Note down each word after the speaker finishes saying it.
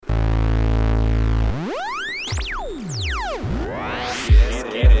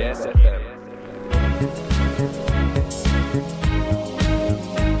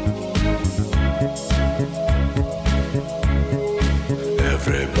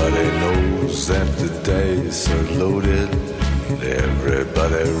that the dice are loaded.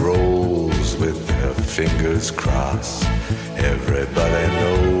 Everybody rolls with their fingers crossed. Everybody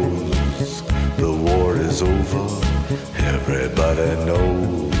knows the war is over. Everybody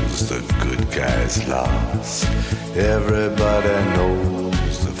knows the good guys lost. Everybody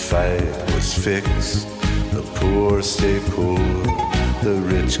knows the fight was fixed. The poor stay poor, the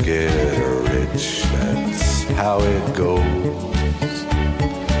rich get rich. That's how it goes.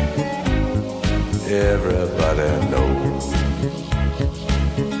 Everybody knows.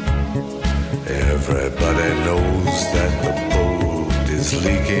 Everybody knows that the boat is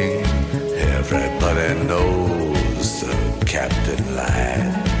leaking. Everybody knows the captain lied.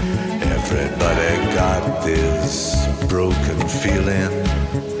 Everybody got this broken feeling,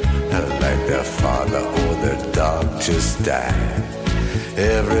 like their father or their dog just died.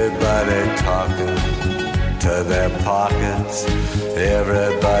 Everybody talking to their pockets.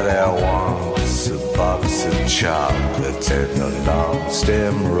 Everybody wants a box of chocolates and a long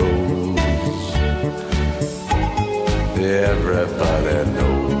stem rose. Everybody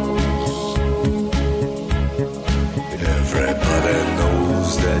knows. Everybody knows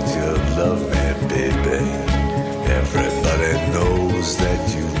that you love me, baby. Everybody knows that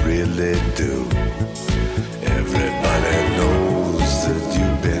you really do. Everybody knows that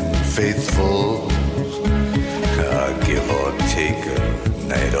you've been faithful, give or take a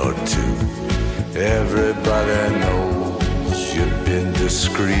night or two. Everybody knows you've been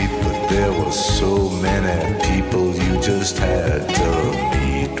discreet, but there were so many people you just had to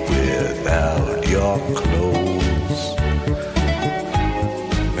meet without your clothes.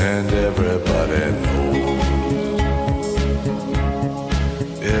 And everybody knows.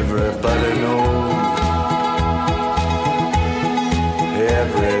 Everybody knows.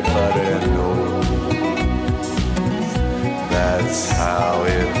 Everybody knows. That's how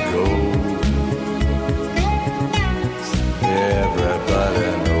it goes. Everybody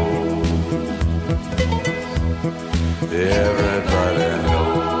knows. Everybody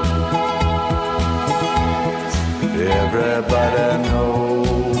knows. Everybody knows.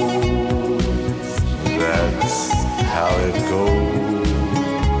 That's how it goes.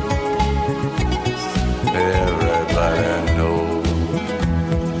 Everybody knows.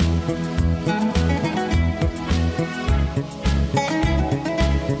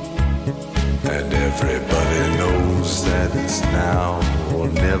 Everybody knows that it's now or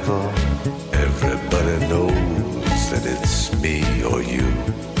never. Everybody knows that it's me or you.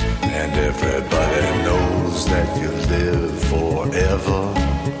 And everybody knows that you live forever.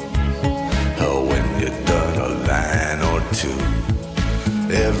 When you're done a line or two.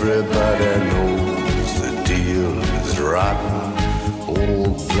 Everybody knows the deal is rotten.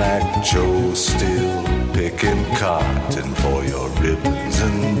 Old Black Joe still picking cotton for your ribbons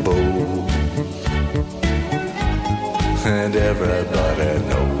and bows. And everybody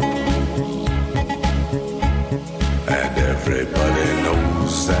knows. And everybody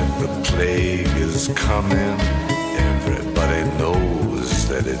knows that the plague is coming. Everybody knows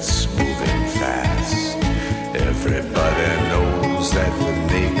that it's moving fast. Everybody knows that the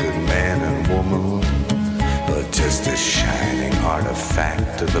naked man and woman are just a shining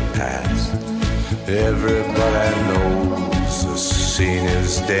artifact of the past. Everybody knows the scene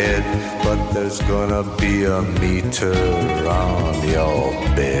is dead, but there's gonna be a meter on your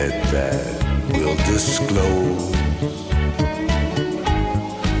bed that will disclose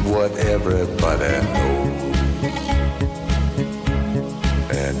what everybody knows.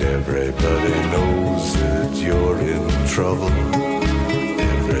 And everybody knows that you're in trouble.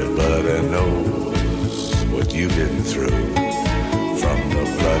 Everybody knows what you've been through. From the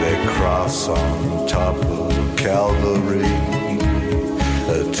bloody cross on top of Calvary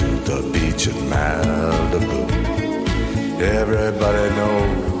to the beach in Malibu. Everybody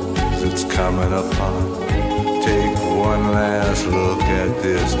knows it's coming upon. Take one last look at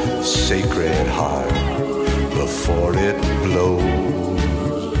this sacred heart before it blows.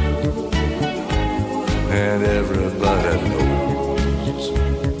 And everybody knows.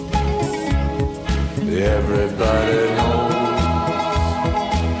 Everybody knows.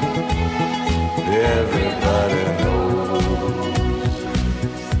 Everybody knows.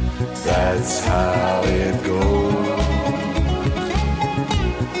 That's how it goes.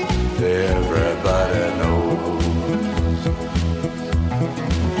 Everybody knows.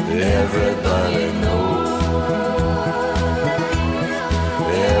 Everybody knows.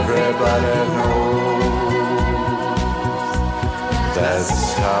 Everybody knows.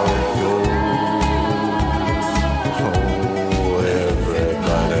 That's how it goes. Oh,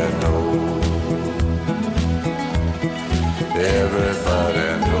 everybody knows. Everybody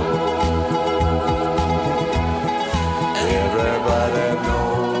knows.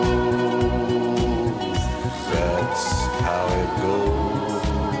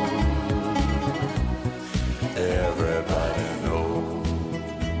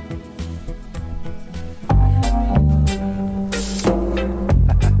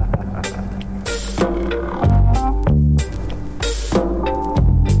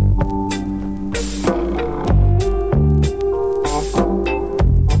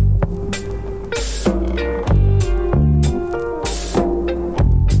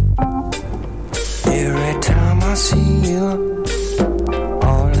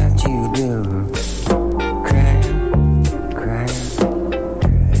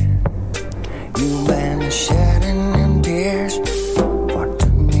 shedding in tears for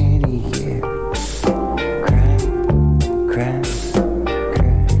too many years. Crying, crying,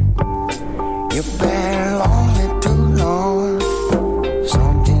 crying. You've been lonely too long.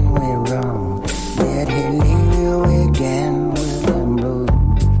 Something went wrong. Did he leave you again with the blues?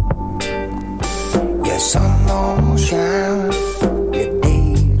 Your sun don't shine. Your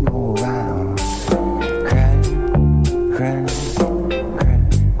days go round. Crying, crying.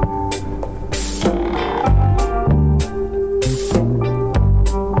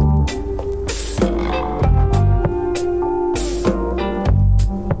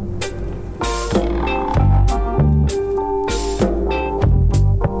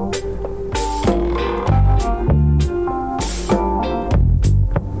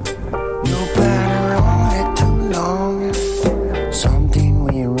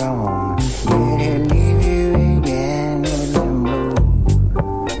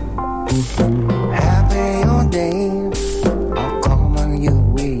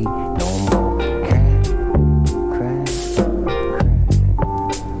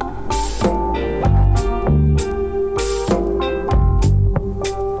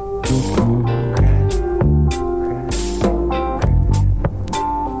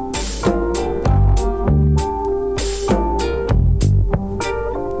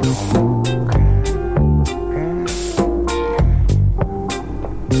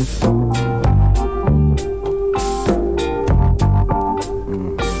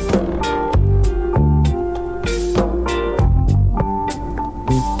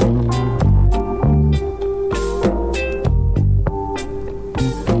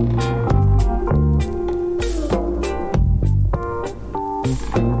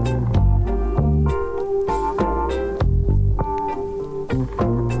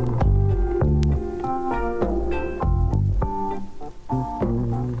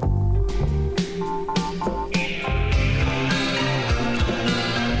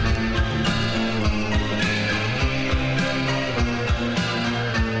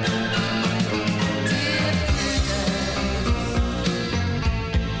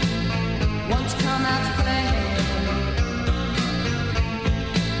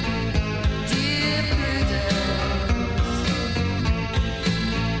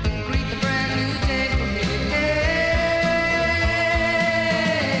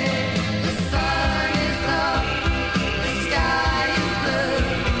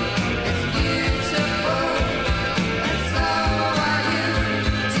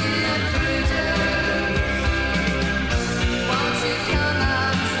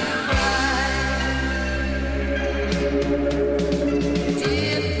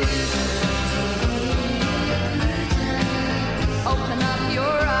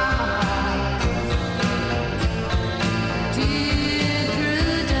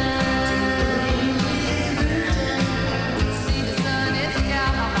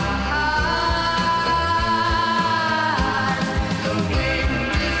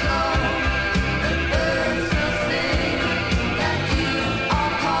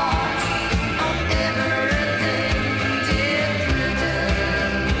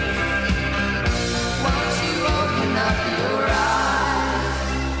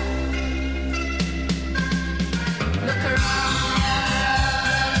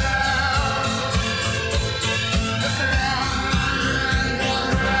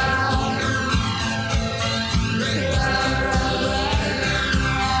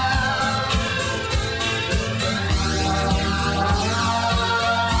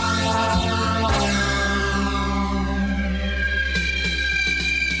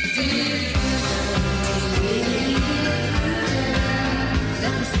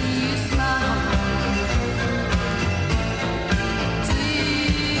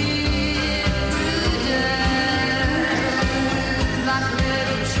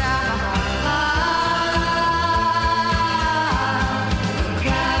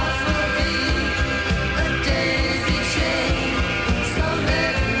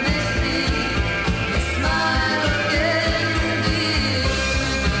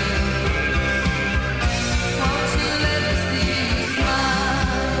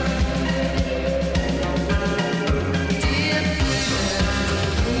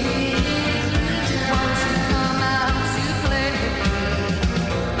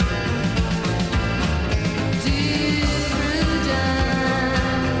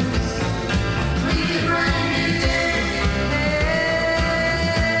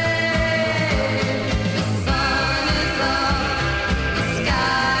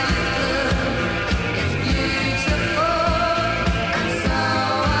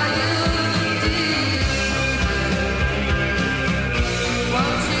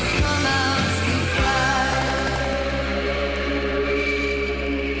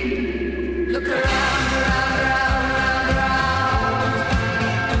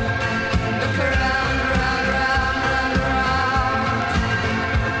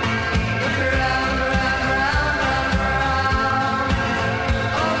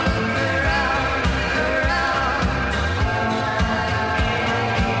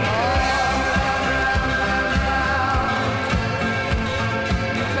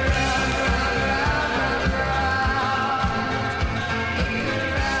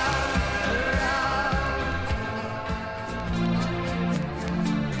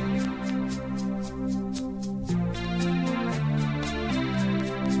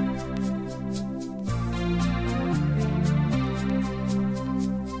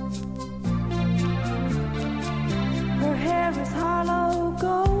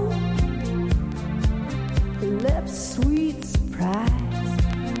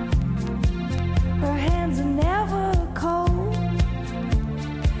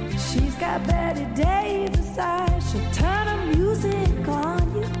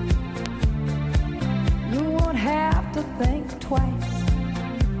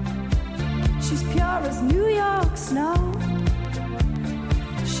 sure as New York snow.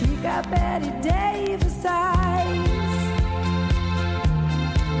 She got Betty Davis eyes,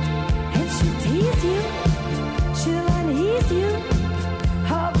 and she'll tease you, she'll unease you,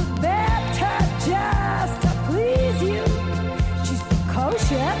 all the better just to please you. She's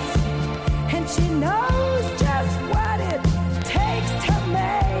precocious, and she knows just what it takes to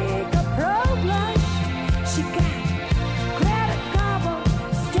make a pro blush. She got Greta Garbo,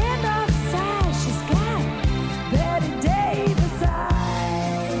 stand offside. She's got Betty Davis eyes.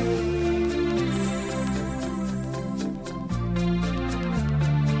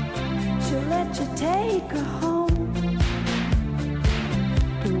 She'll let you take her home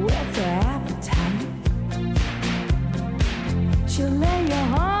with her appetite. She'll lay you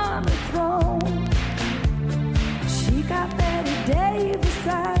on the throne. She got Betty Davis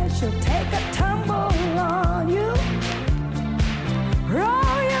eyes. She'll take a tumble on you,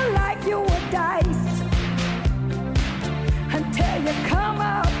 roll you like you were dice, until you come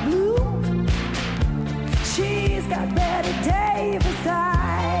out blue. She's got Betty Davis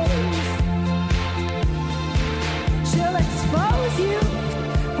eyes. She'll expose you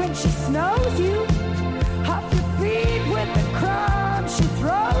when she snows you, off your feet with the crumbs she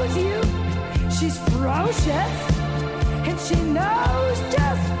throws you. She's ferocious, and she knows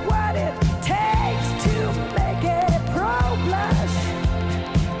just what it takes to make it pro blush.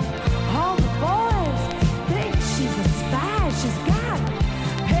 All the boys think she's a spy. She's got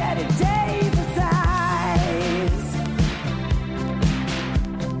Betty Davis eyes.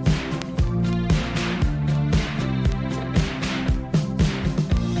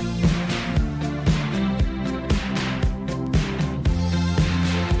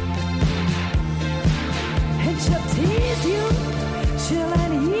 And she'll tease you, she'll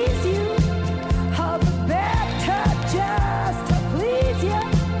unease you, all the better just to please you.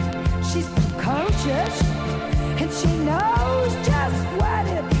 She's precocious, and she knows just what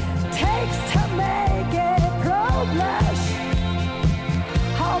it takes to make it pro blush.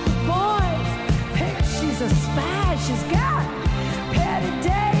 All the boys think she's a spy. She's got Betty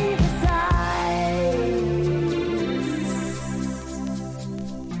Davis eyes.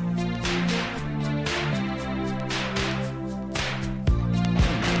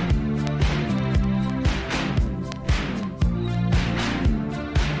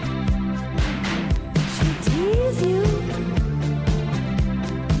 She'll tease you,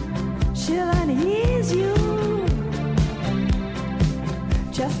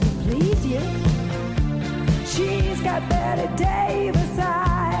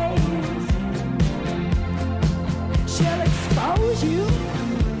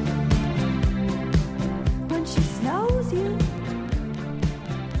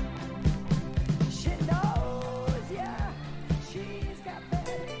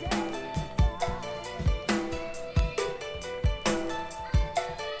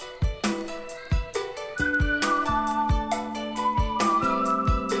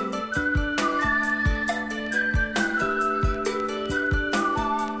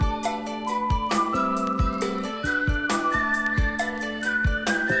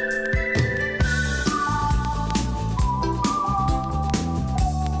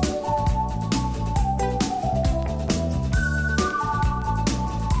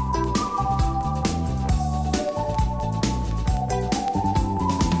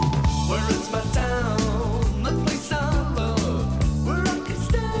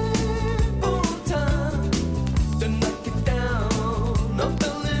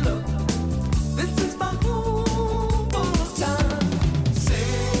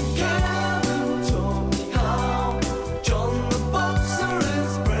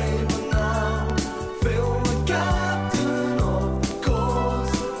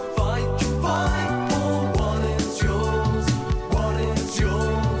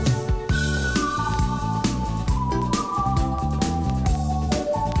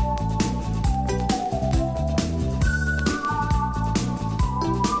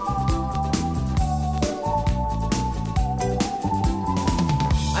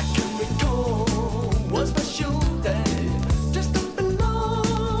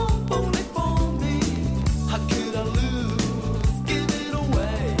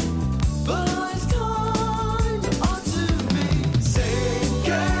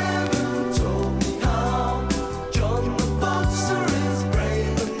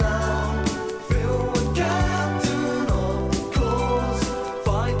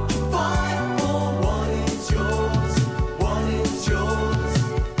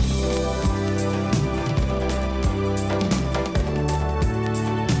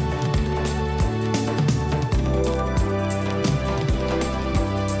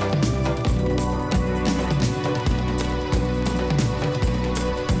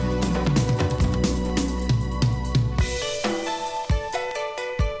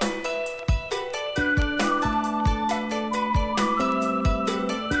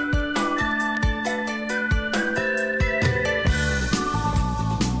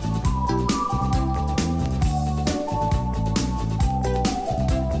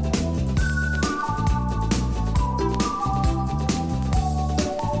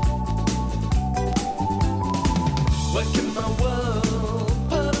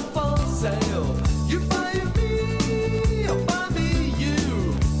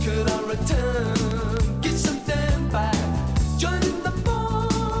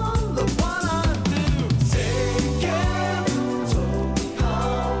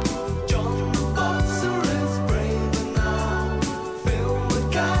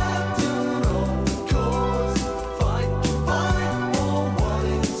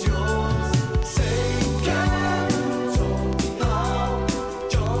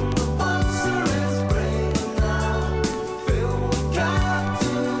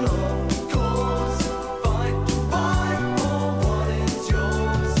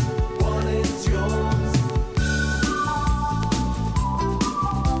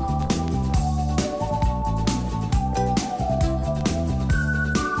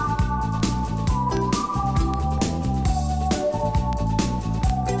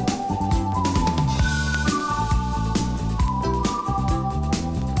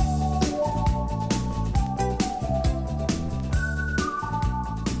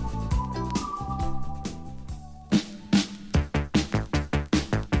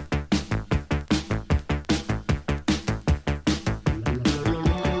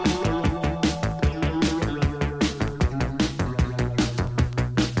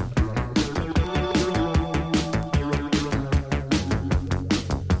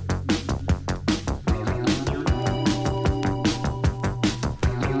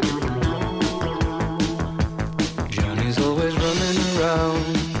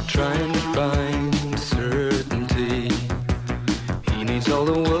 all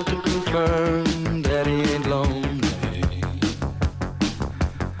the world to confirm that he ain't lonely.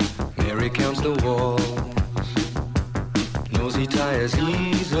 Mary counts the walls, knows he tires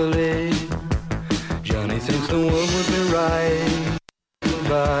easily. Johnny thinks the world would be right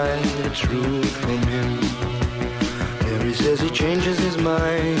by the truth from him. Mary says he changes his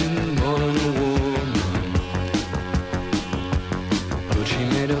mind more than a woman, but she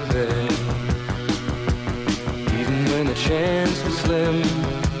made a bet, even when the chance was slim.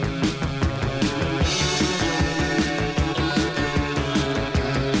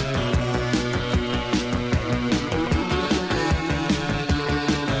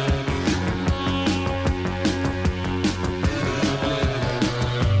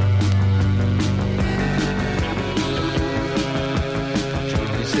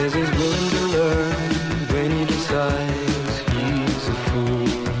 Says he's willing to learn when he decides he's a fool.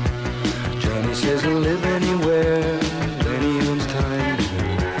 Johnny says he'll live anywhere when he owns time to.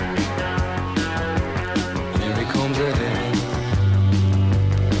 Mary combs her hair,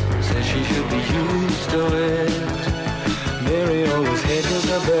 says she should be used to it. Mary always hedges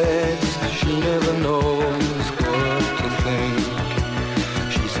her bets, she never knows what to think.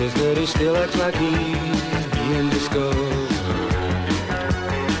 She says that he still acts like he's being discovered,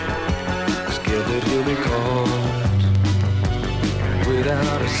 that he'll be caught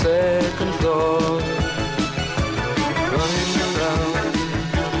without a second thought, running around.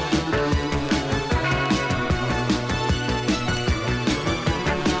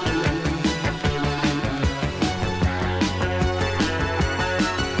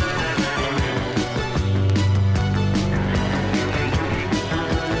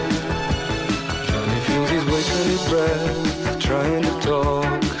 Johnny feels he's wasting his breath, trying to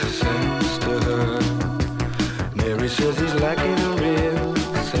talk sense to her. Mary says he's lacking a real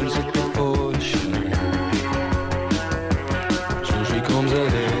sense of proportion, so she combs her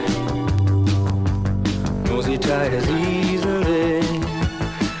hair, knows he tires easily.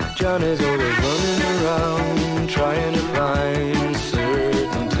 Johnny's always running around trying to find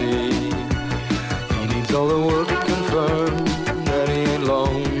certainty. He needs all the world to confirm that he ain't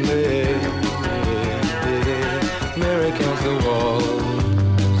lonely. Mary counts the walls,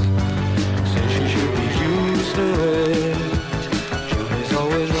 to it. Johnny's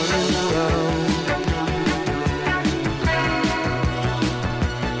always running around,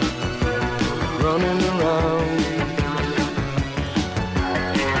 running around.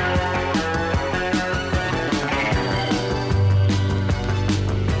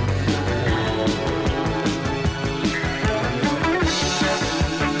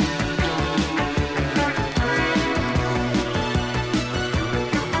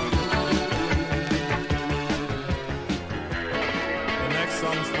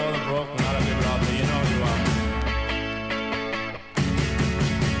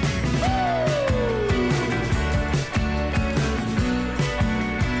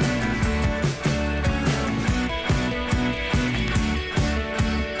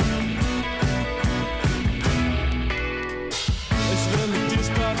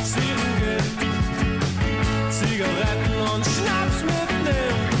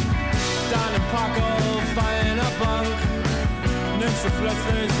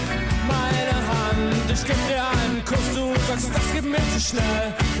 Plötzlich meine Hand, ich geb dir einen Kuss, du sagst, das geht mir zu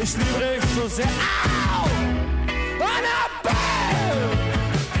schnell. Ich liebe dich so sehr. Au! Annabelle!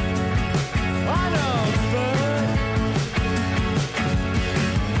 Annabelle!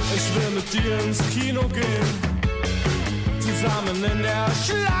 Ich will mit dir ins Kino gehen, zusammen in der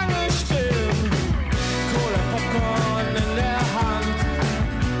Schlange stehen, Cola, Popcorn in der Hand,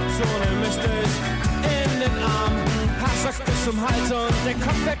 so nehm ich dich in den Arm. Haarsack bis zum Hals und der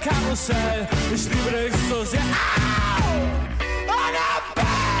Kopf der Karussell. Ich liebe dich so sehr. Au!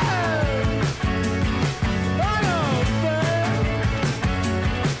 Annabelle! Annabelle!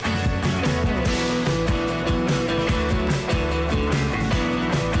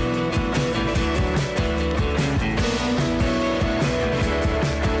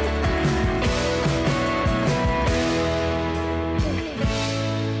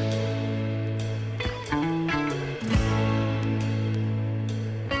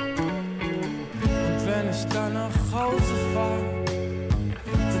 Dann nach Hause fahr,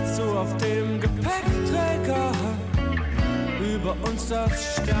 sitzt du auf dem Gepäckträger, über uns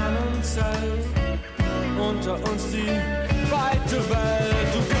das Sternenzelt, unter uns die weite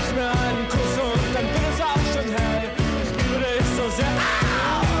Welt. Du gibst mir einen Kuss und dann wird es auch schon hell. Ich liebe dich so sehr.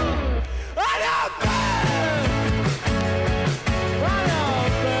 Au! Annabelle!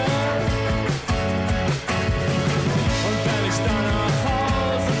 Annabelle! Und wenn ich dann nach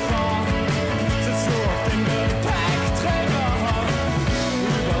Hause fahr, sitzt du auf dem Gepäckträger,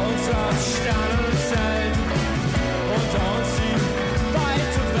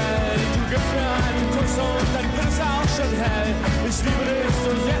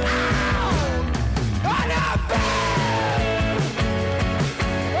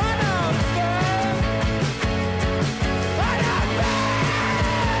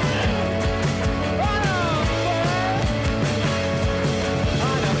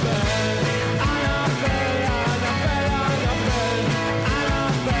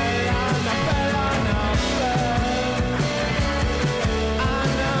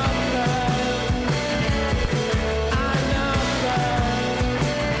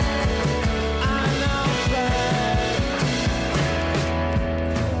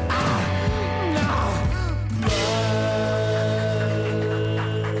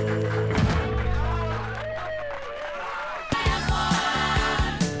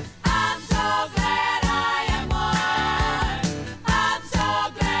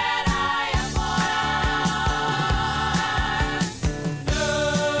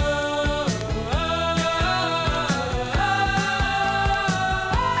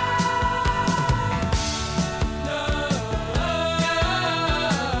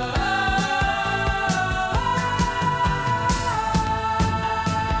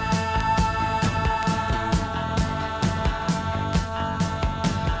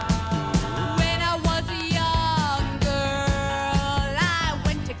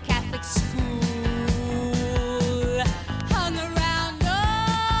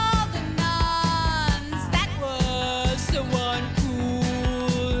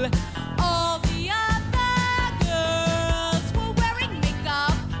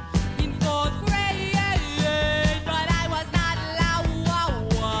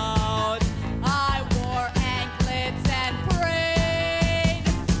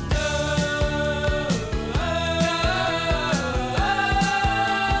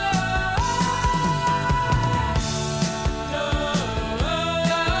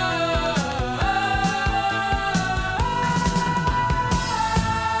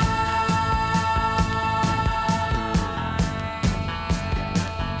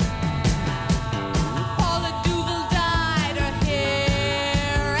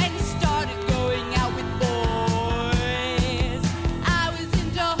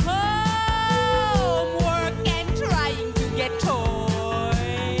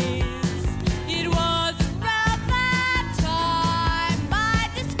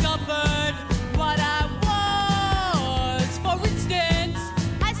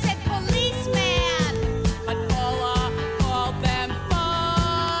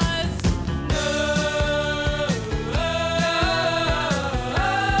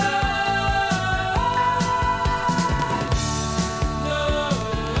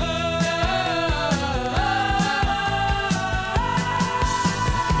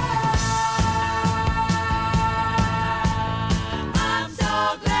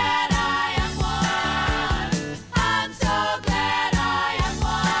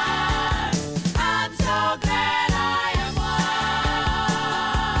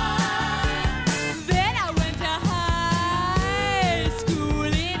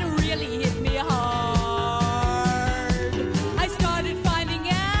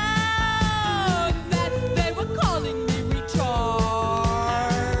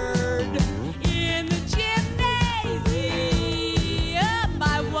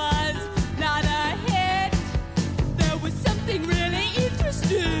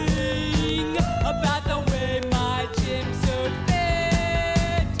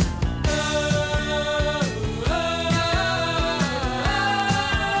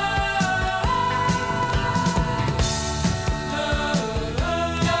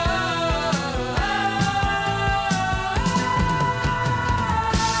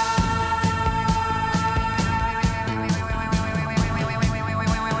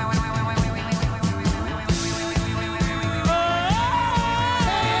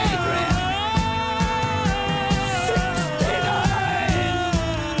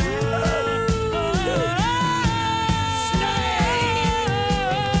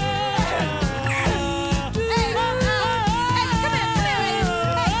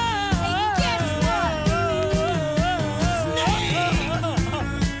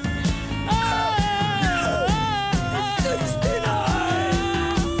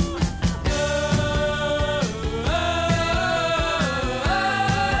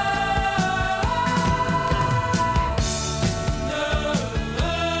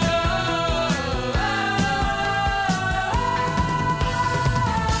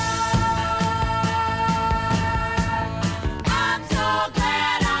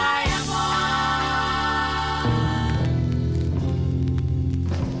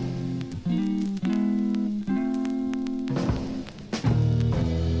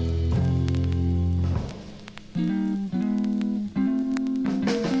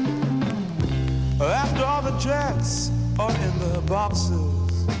 lights are in the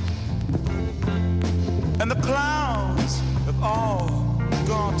boxes, and the clowns have all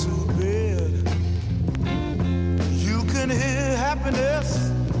gone to bed. You can hear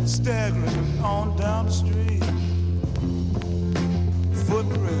happiness staggering on down the street.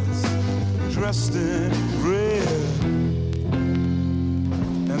 Footprints dressed in red,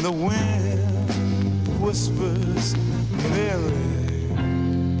 and the wind whispers Mary.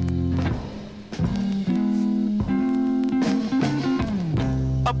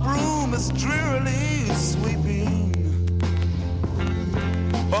 A broom is drearily sweeping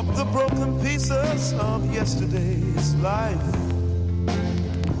up the broken pieces of yesterday's life.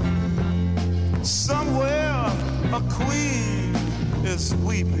 Somewhere a queen is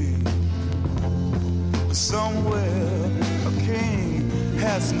weeping. Somewhere a king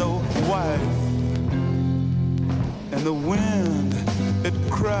has no wife. And the wind, it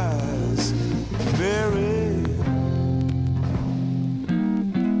cries, Mary.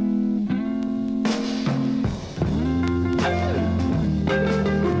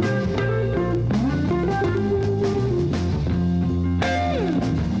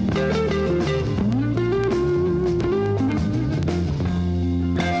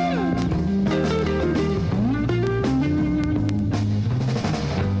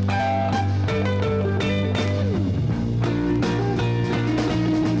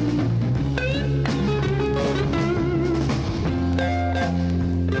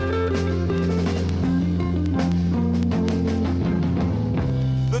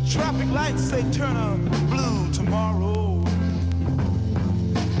 Say turn a blue tomorrow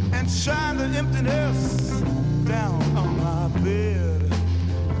and shine the emptiness down on my bed.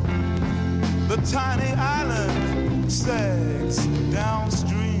 The tiny island sags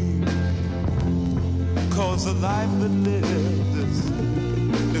downstream, 'cause the life that lived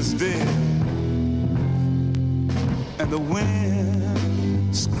is dead. And the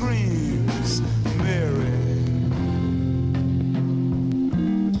wind screams Mary.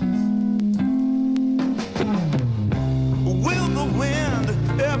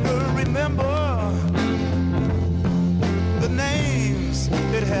 Remember the names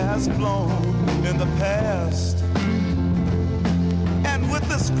it has blown in the past, and with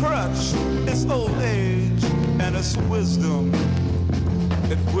this crutch, its old age and its wisdom,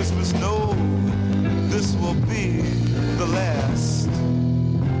 it whispers, no, this will be the last.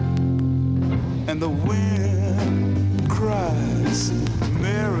 And the wind cries,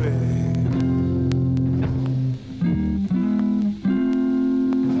 Mary.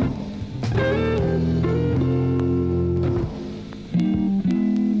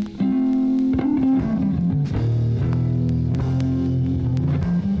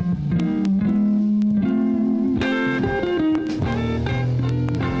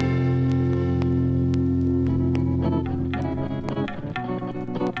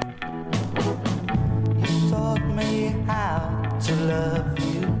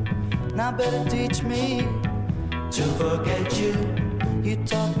 Better teach me to forget you. You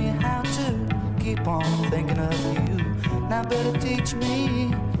taught me how to keep on thinking of you. Now better teach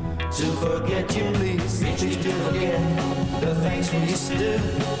me to forget you. Please teach me to forget the things we used to do.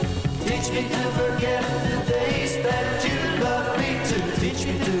 Teach me to forget the days that you loved me to. Teach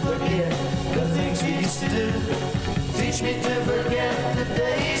me to forget the things we used to do. Teach me to forget the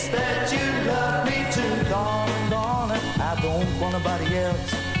days that you loved me to. Darling, I don't want nobody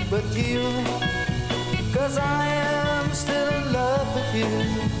else but you, 'cause I am still in love with you.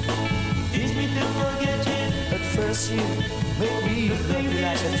 Teach me to forget you. At first you made me feel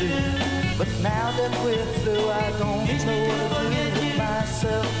like I do, but now that we're through, I don't know what to do with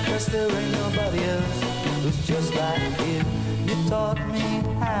myself, 'cause there ain't nobody else who's just like you. You taught me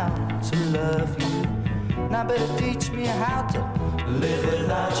how to love you. Now better teach me how to live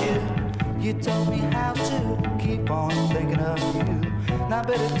without you. You taught me how to keep on thinking of you. Now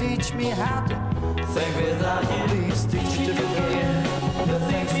better teach me how to think without you. Please teach me to forget the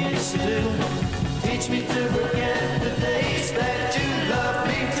things we used to do. Teach me to forget the days that you loved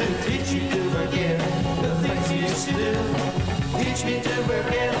me to. Teach me to forget the things we used to do. Teach me to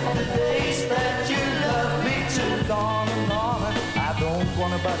forget the days that you loved me to. Darling, I don't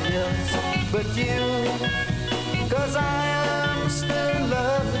want nobody else but you, 'cause I am still in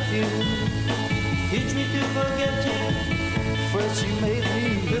love with you. Teach me to forget you. First you made me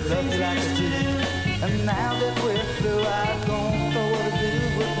love you like I do, and now that we're through, I don't know what to do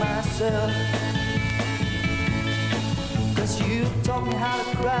with myself. 'Cause you taught me how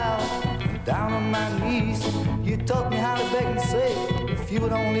to cry down on my knees. You taught me how to beg and say, if if you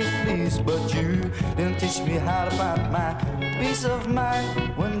would only please. But you didn't teach me how to find my peace of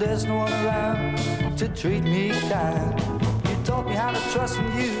mind when there's no one around to treat me kind. You taught me how to trust in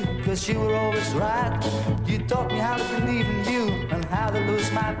you, cause you were always right. You taught me how to believe in you and how to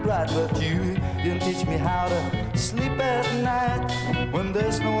lose my pride. But you didn't teach me how to sleep at night when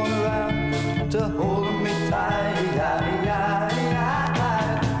there's no one around to hold me tight.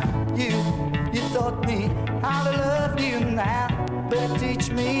 You taught me how to love you now, but teach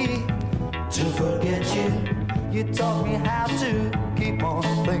me to forget you. You taught me how to keep on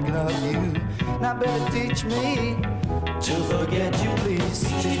thinking of you. Now better teach me to forget you, please.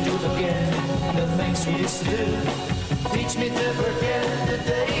 Teach me to forget the things we used to do. Teach me to forget the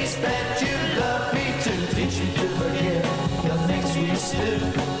days that you loved me to. Teach me to forget the things we used to do.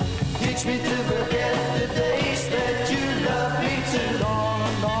 Teach me to forget the days that you loved me to.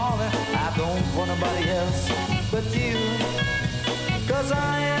 Darling, darling, I don't want nobody else but you, cause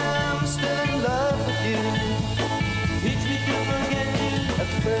I am still in love with you. Teach me to forget you. At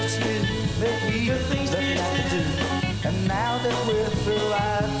first you made me nothing I do, and now that we're through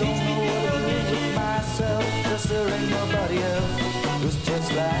I don't know what to do with myself, cause there ain't nobody else who's just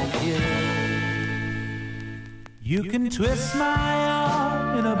like you. You can twist my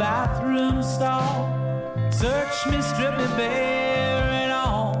arm in a bathroom stall, search me, strip me bare and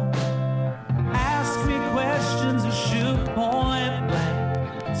all, ask me questions or shoot point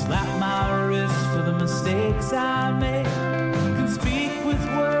blank, slap my wrist for the mistakes I made. You can speak with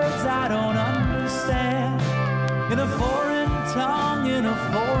words I don't understand, in a foreign tongue, in a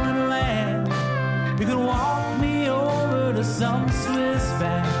foreign land. You can walk me over to some Swiss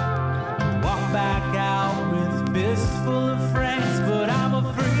bank, walk back out with a fistful of francs, but I'm a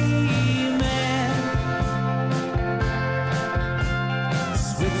free man.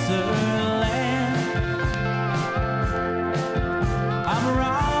 Switzerland, I'm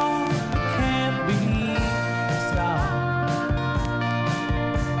wrong, can't be stopped.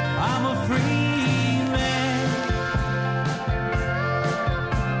 I'm a free man.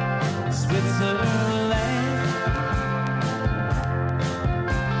 Switzerland,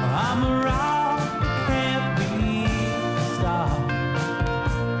 I'm a rock that can't be stopped,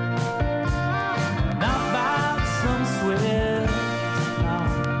 not by some Swiss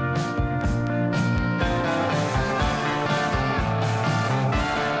clock.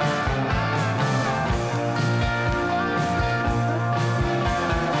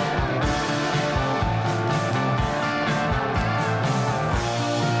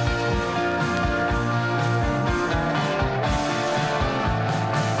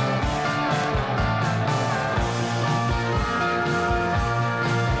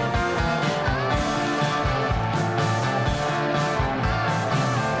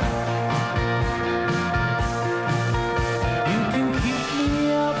 You can keep me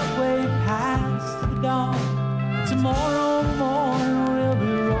up way past the dawn. Tomorrow morning we'll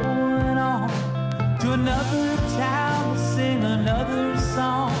be rolling on to another town, we'll sing another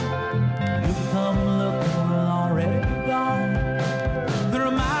song. You come looking, we'll already be gone. They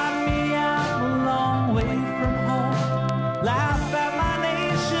remind me I'm a long way from home. Laugh at my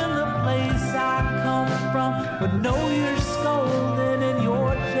nation, the place I come from, but know you're scolding in your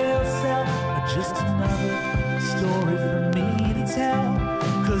jail cell. Just another story for me to tell,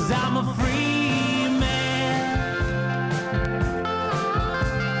 cause I'm a free man.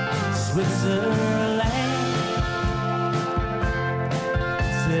 Switzerland,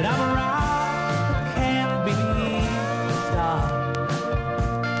 said I'm a rock that can't be stopped.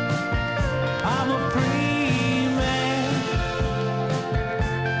 I'm a free man.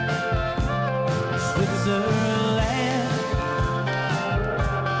 Switzerland,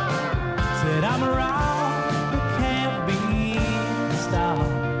 said I'm a rock that can't be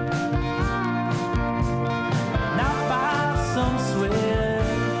stopped, not by some Swiss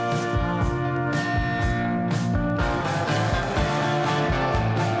clock.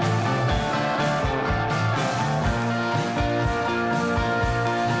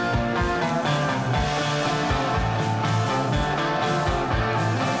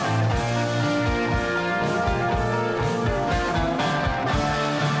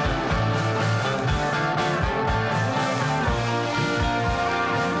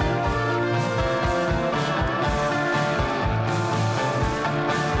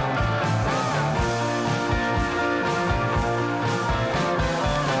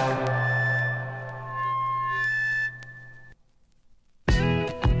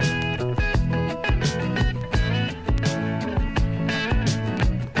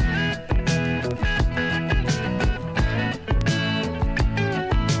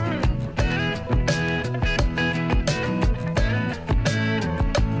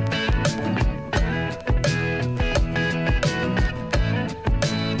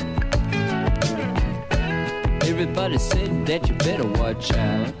 that you better watch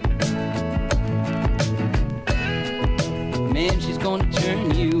out. Man, she's gonna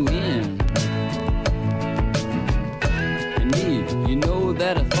turn you in. And me, you know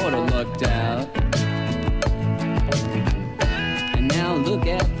that I thought I lucked out. And now look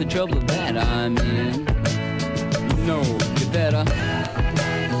at the trouble that I'm in. You know, you better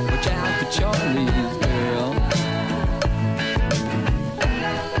watch out for Charlie's girl.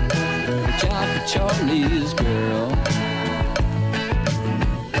 Watch out for Charlie's girl.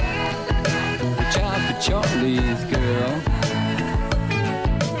 Watch out for Charlie's girl.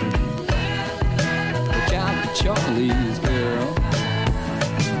 Watch out for Charlie's girl.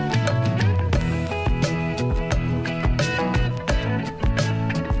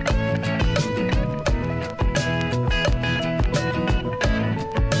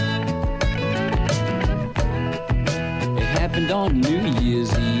 It happened on New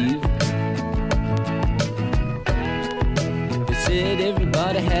Year's Eve. They said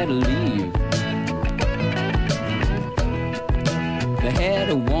everybody had to leave. They had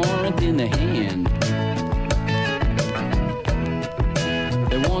a warrant in their hand.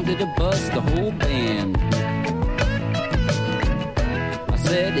 They wanted to bust the whole band. I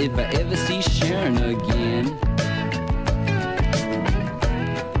said if I ever see Sharon again,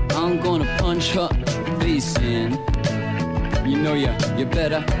 I'm gonna punch her face in. You know you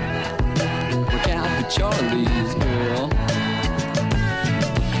better watch out for Charlie's girl.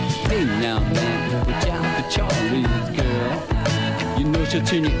 Hey now man, watch out for Charlie's girl. You know she'll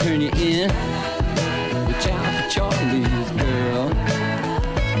turn you in. Watch out for Charlie's girl.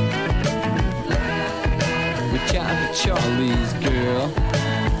 Watch out for Charlie's girl.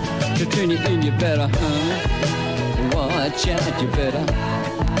 She'll turn you in, you better, watch out, you better.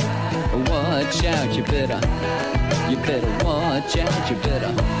 Watch out, you better. You better watch out, you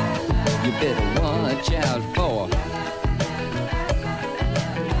better. You better watch out for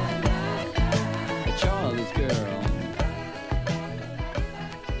Charlie's girl.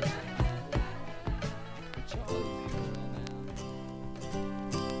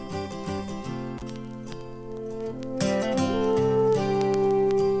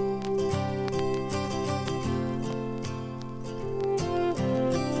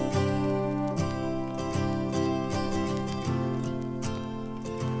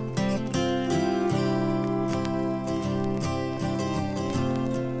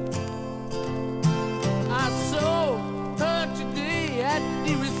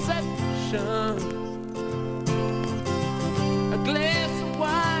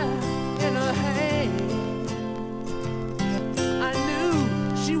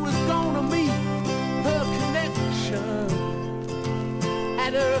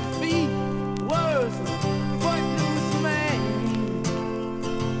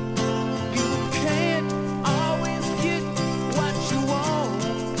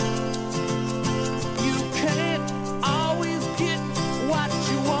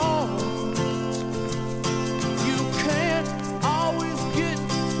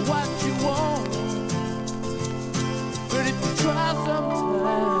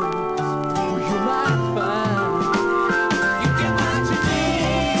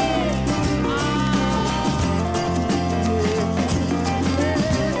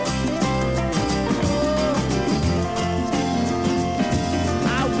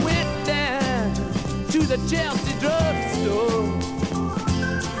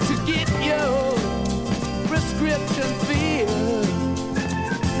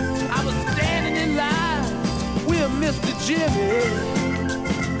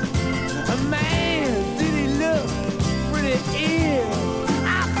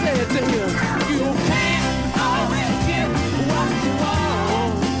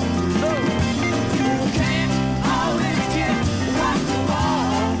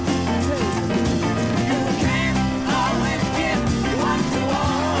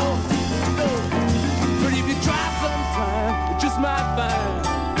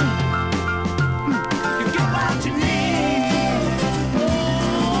 You get what you need.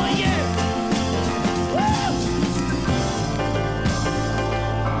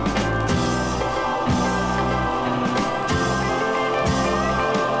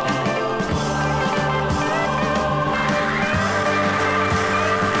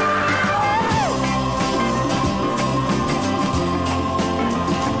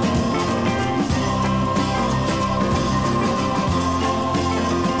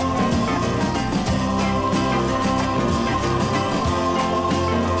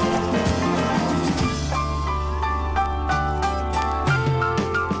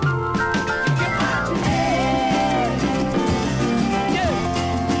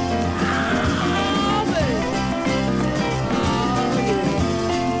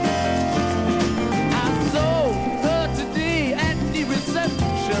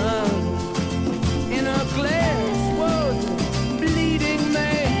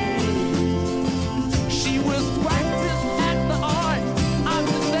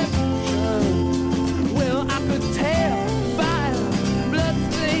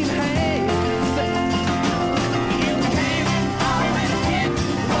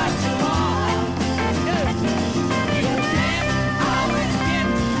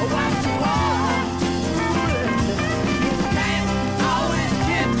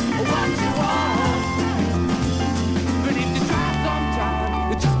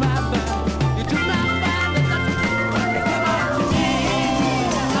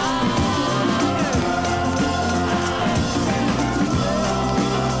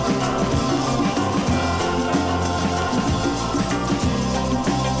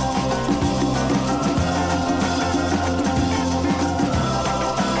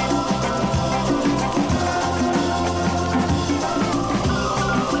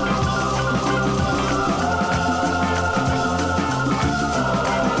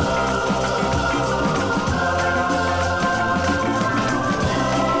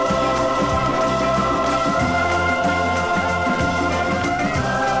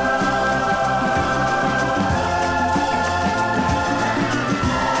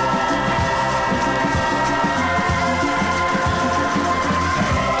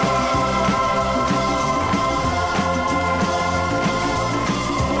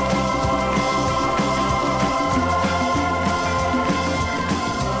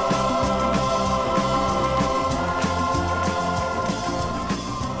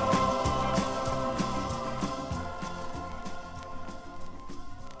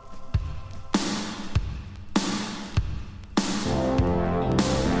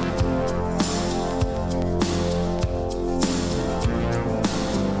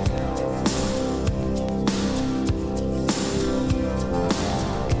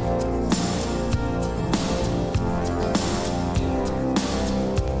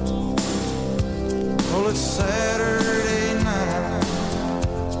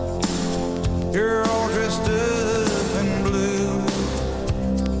 You're all dressed up in blue.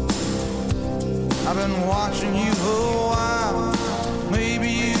 I've been watching you a while. Maybe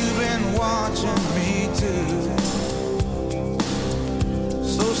you've been watching me too.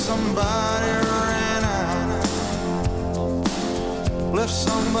 So somebody ran out, left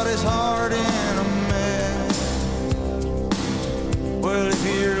somebody's heart in a mess. Well, if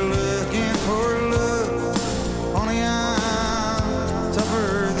you're looking for love, honey, I'm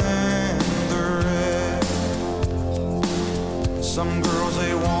tougher than the rest. Some girls,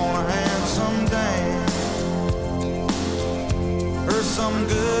 they want a handsome dame or some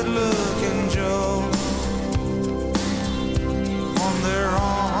good-looking Joe on their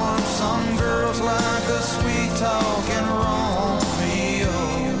arm. Some girls like a sweet-talking Romeo.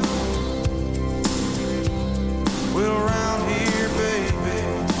 Well, around here, baby,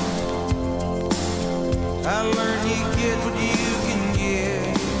 I learned you get what you can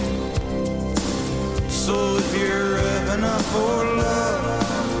get. So if you're up enough for love,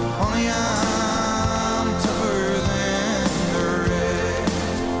 honey, I'm tougher than the rest.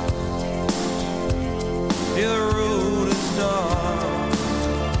 Yeah, the road is dark,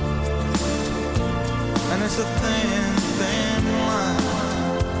 and it's a thin, thin line.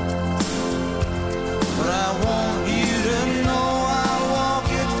 But I want you to know I'll walk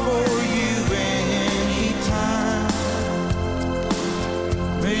it for you anytime.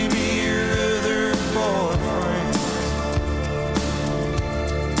 Maybe your other boyfriend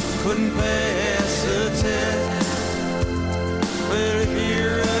couldn't pass a test. But if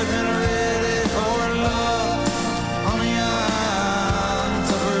you're up and ready for love, honey, I'm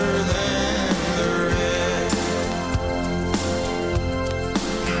tougher than the rest.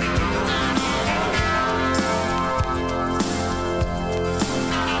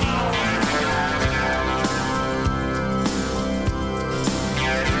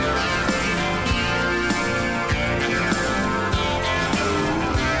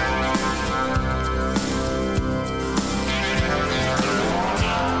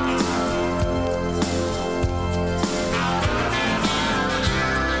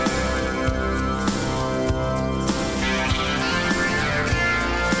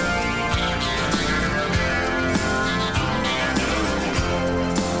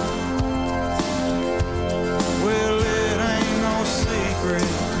 Well, it ain't no secret,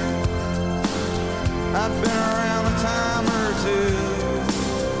 I've been around a time or two.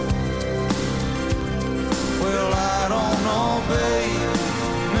 Well, I don't know, babe,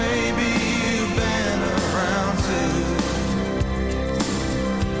 maybe you've been around too.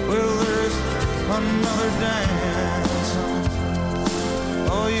 Well, there's another dance.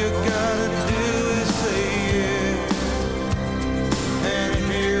 All you gotta do is say yes. And if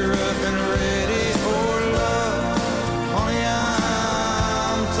you're up and ready for love, honey,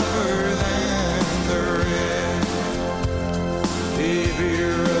 I'm tougher than the rest. If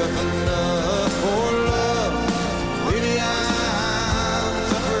you're up enough for love, baby, I'm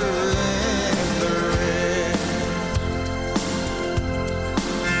tougher than the rest.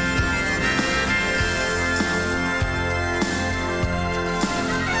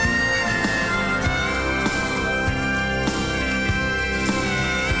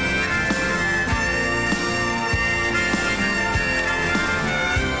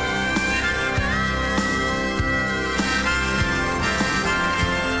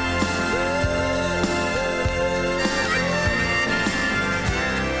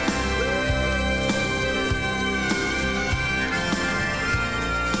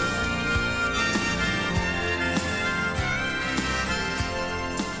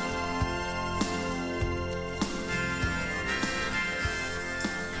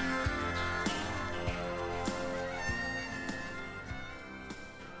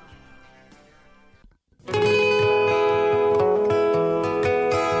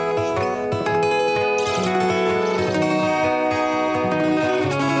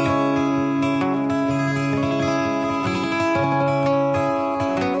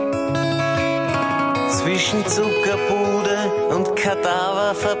 Zwischen Zuckerbude und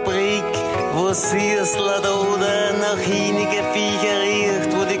Kadaverfabrik, wo Siersladode nach hinige Viecher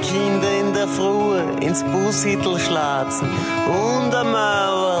riecht, wo die Kinder in der Früh ins Bushittel schlatzen und am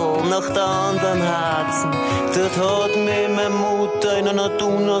Mauerl nach der anderen Harzen. Dort hat mich meine Mutter in einer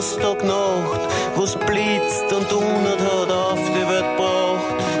Donnerstagnacht, wo's blitzt und donnert hat, auf die Welt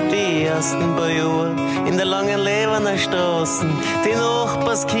gebracht. Die ersten paar Jahre in der langen Levener Straßen, die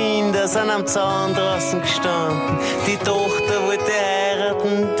Nachbarskinder sind am Zaun draußen gestanden. Die Tochter wollte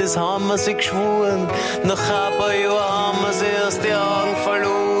heiraten, das haben wir sich geschworen. Nach ein paar Jahren haben wir sie aus den Augen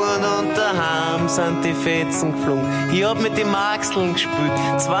verloren und daheim sind die Fetzen geflogen. Ich hab mit den Maxeln gespielt,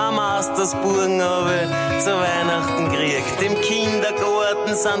 2 Mastersburgen hab ich zu Weihnachten gekriegt. Im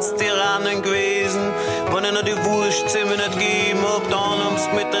Kindergarten sind's Tyrannen gewesen, wenn ich noch die Wurstzimmer nicht gegeben hab, dann haben's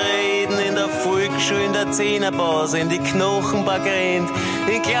mit Reden in der Volksschule, in der Zehnerpause, in die Knochenbar gerannt.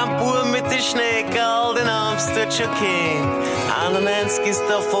 Den kleinen Bub mit den Schneckerl, den haben's dort schon kennt. 91 ist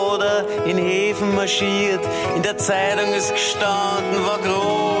der Vater in Häfen marschiert, in der Zeitung ist gestanden, war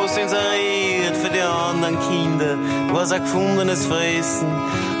groß inseriert für die anderen Kinder, was ein gefundenes Fressen.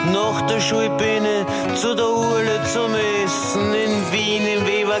 Nach der Schule bin ich zu der Urle zum Essen, in Wien im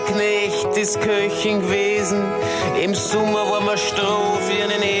Weberknecht ist Köchin gewesen. Im Sommer war man Strophen,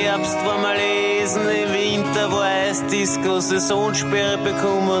 im Herbst war man lesen, im Winter war Eisdisco, Saisonsperre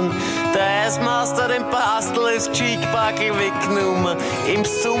bekommen. Der Eismaster den Pastel ist Cheekbackel weggenommen. Im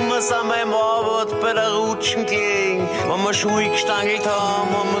Sommer sind wir im Arbeit bei der Rutschen gelegen. Wenn wir Schuhe gestangelt haben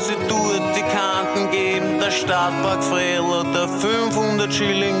wir sie dort die Kanten gegeben. Der Stadtpark Fredl hat da 500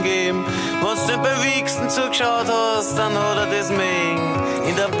 Schilling gegeben. Wenn du den bei Wichsen zugeschaut hast, dann hat er das mögen.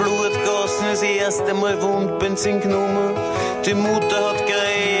 In der Blutgasse ist das erste Mal Wundbenzin genommen. Die Mutter hat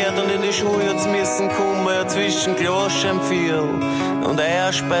geredet und in die Schule hat's müssen kommen, ja zwischen Glasscheibenviertel und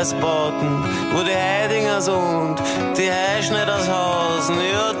Eierspeisbauten, wo die Heidinger sind, die Heischneidershausen.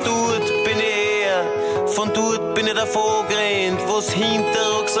 Ja, dort bin ich her, von dort bin ich davor gerannt, wo's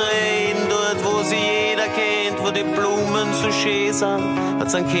Hinterrucks reden, dort wo sie jeder kennt, wo die Blumen so schön sind,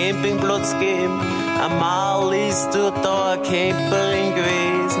 hat's einen Campingplatz gegeben. Einmal ist dort da eine Camperin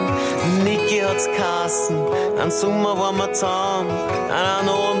gewesen. Niki hat's geheißen, ein Sommer waren wir zusammen. An einem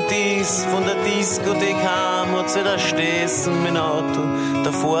Abend ist von der Diskothek heim, hat sich da stessen mit dem Auto.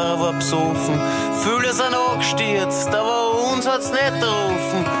 Der Fahrer war besoffen, viele sind angestürzt, aber uns hat's nicht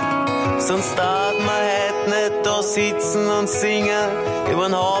getroffen. Sonst darf man heute nicht da sitzen und singen. Über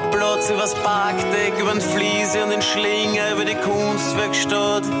den Hauptplatz, übers Parkdeck, über den Fliese und den Schlinger, über die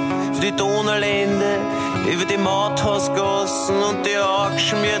Kunstwerkstatt, über die Donaulände, über die Mauthausgassen und die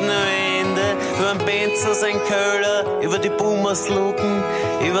angeschmierten Wände, über den Benzer sein Köller, über die Bummerslucken,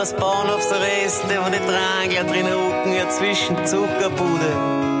 übers Bauernhofsreste, wo die Drangler drin rucken, ja zwischen Zuckerbude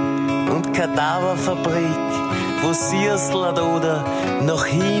und Kadaverfabrik, wo Siersler oder noch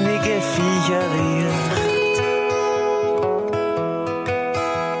hinige Viecher riecht.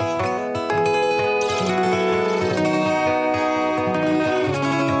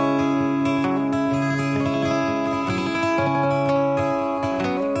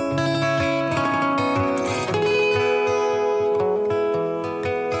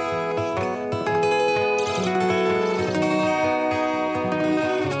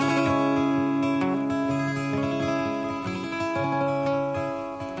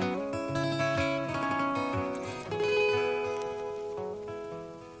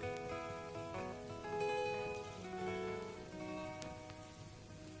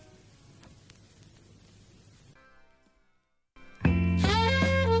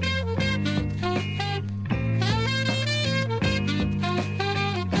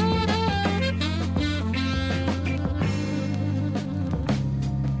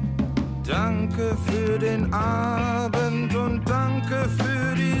 Danke für den Abend und danke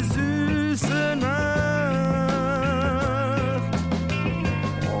für die süße Nacht.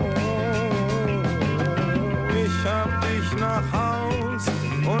 Oh, ich hab dich nach Haus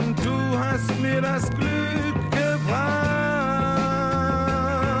und du hast mir das Glück gebracht.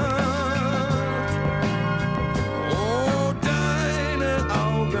 Oh, deine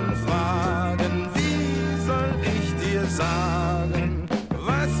Augen fragen, wie soll ich dir sagen,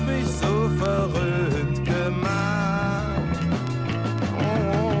 was mich so verrückt gemacht.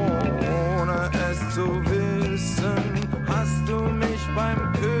 Oh, ohne es zu wissen, hast du mich beim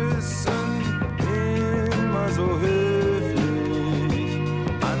Küssen immer so höflich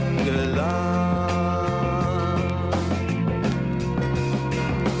angelacht.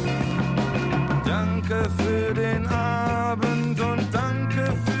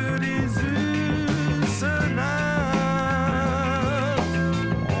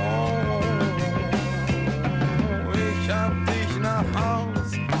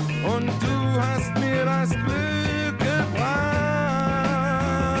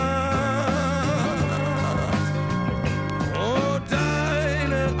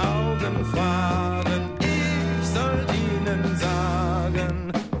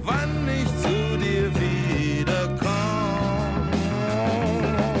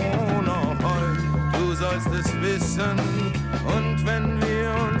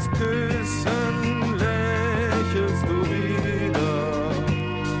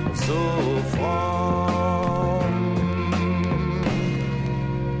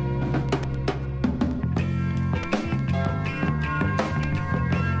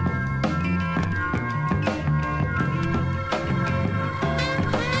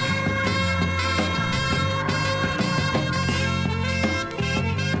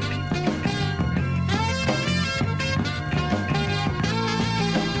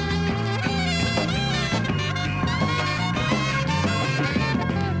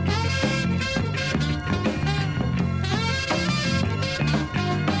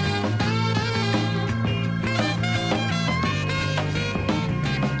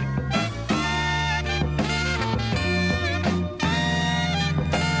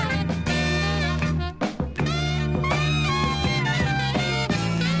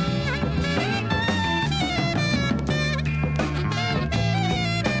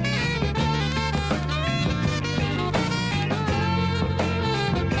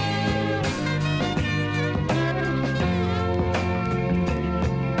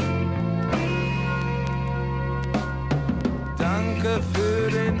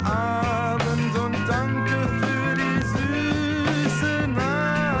 Abend und danke für die süße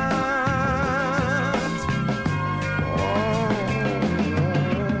Nacht. Oh,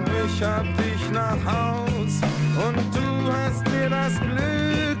 ich hab dich nach Haus und du hast mir das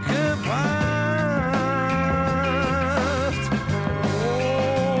Glück gebracht.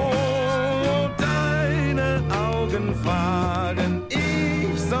 Oh, deine Augen fragen,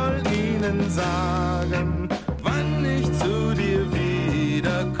 ich soll ihnen sagen, wann ich zu dir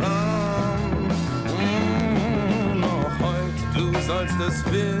wiederkomm. Noch heute, du sollst es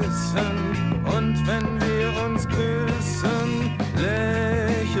wissen, und wenn wir uns küssen,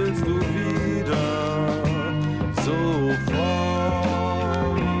 lächelst du wieder so froh.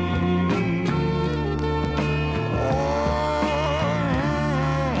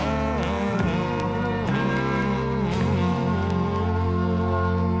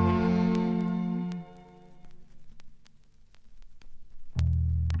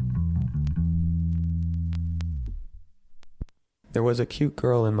 There was a cute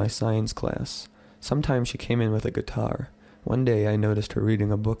girl in my science class. Sometimes she came in with a guitar. One day I noticed her reading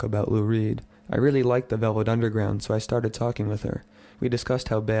a book about Lou Reed. I really liked the Velvet Underground, so I started talking with her. We discussed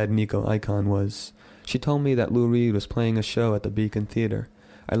how bad Nico Icon was. She told me that Lou Reed was playing a show at the Beacon Theater.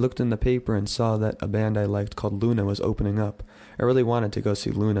 I looked in the paper and saw that a band I liked called Luna was opening up. I really wanted to go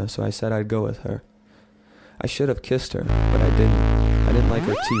see Luna, so I said I'd go with her. I should have kissed her, but I didn't. I didn't like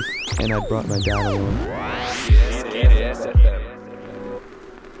her teeth, and I'd brought my dad along.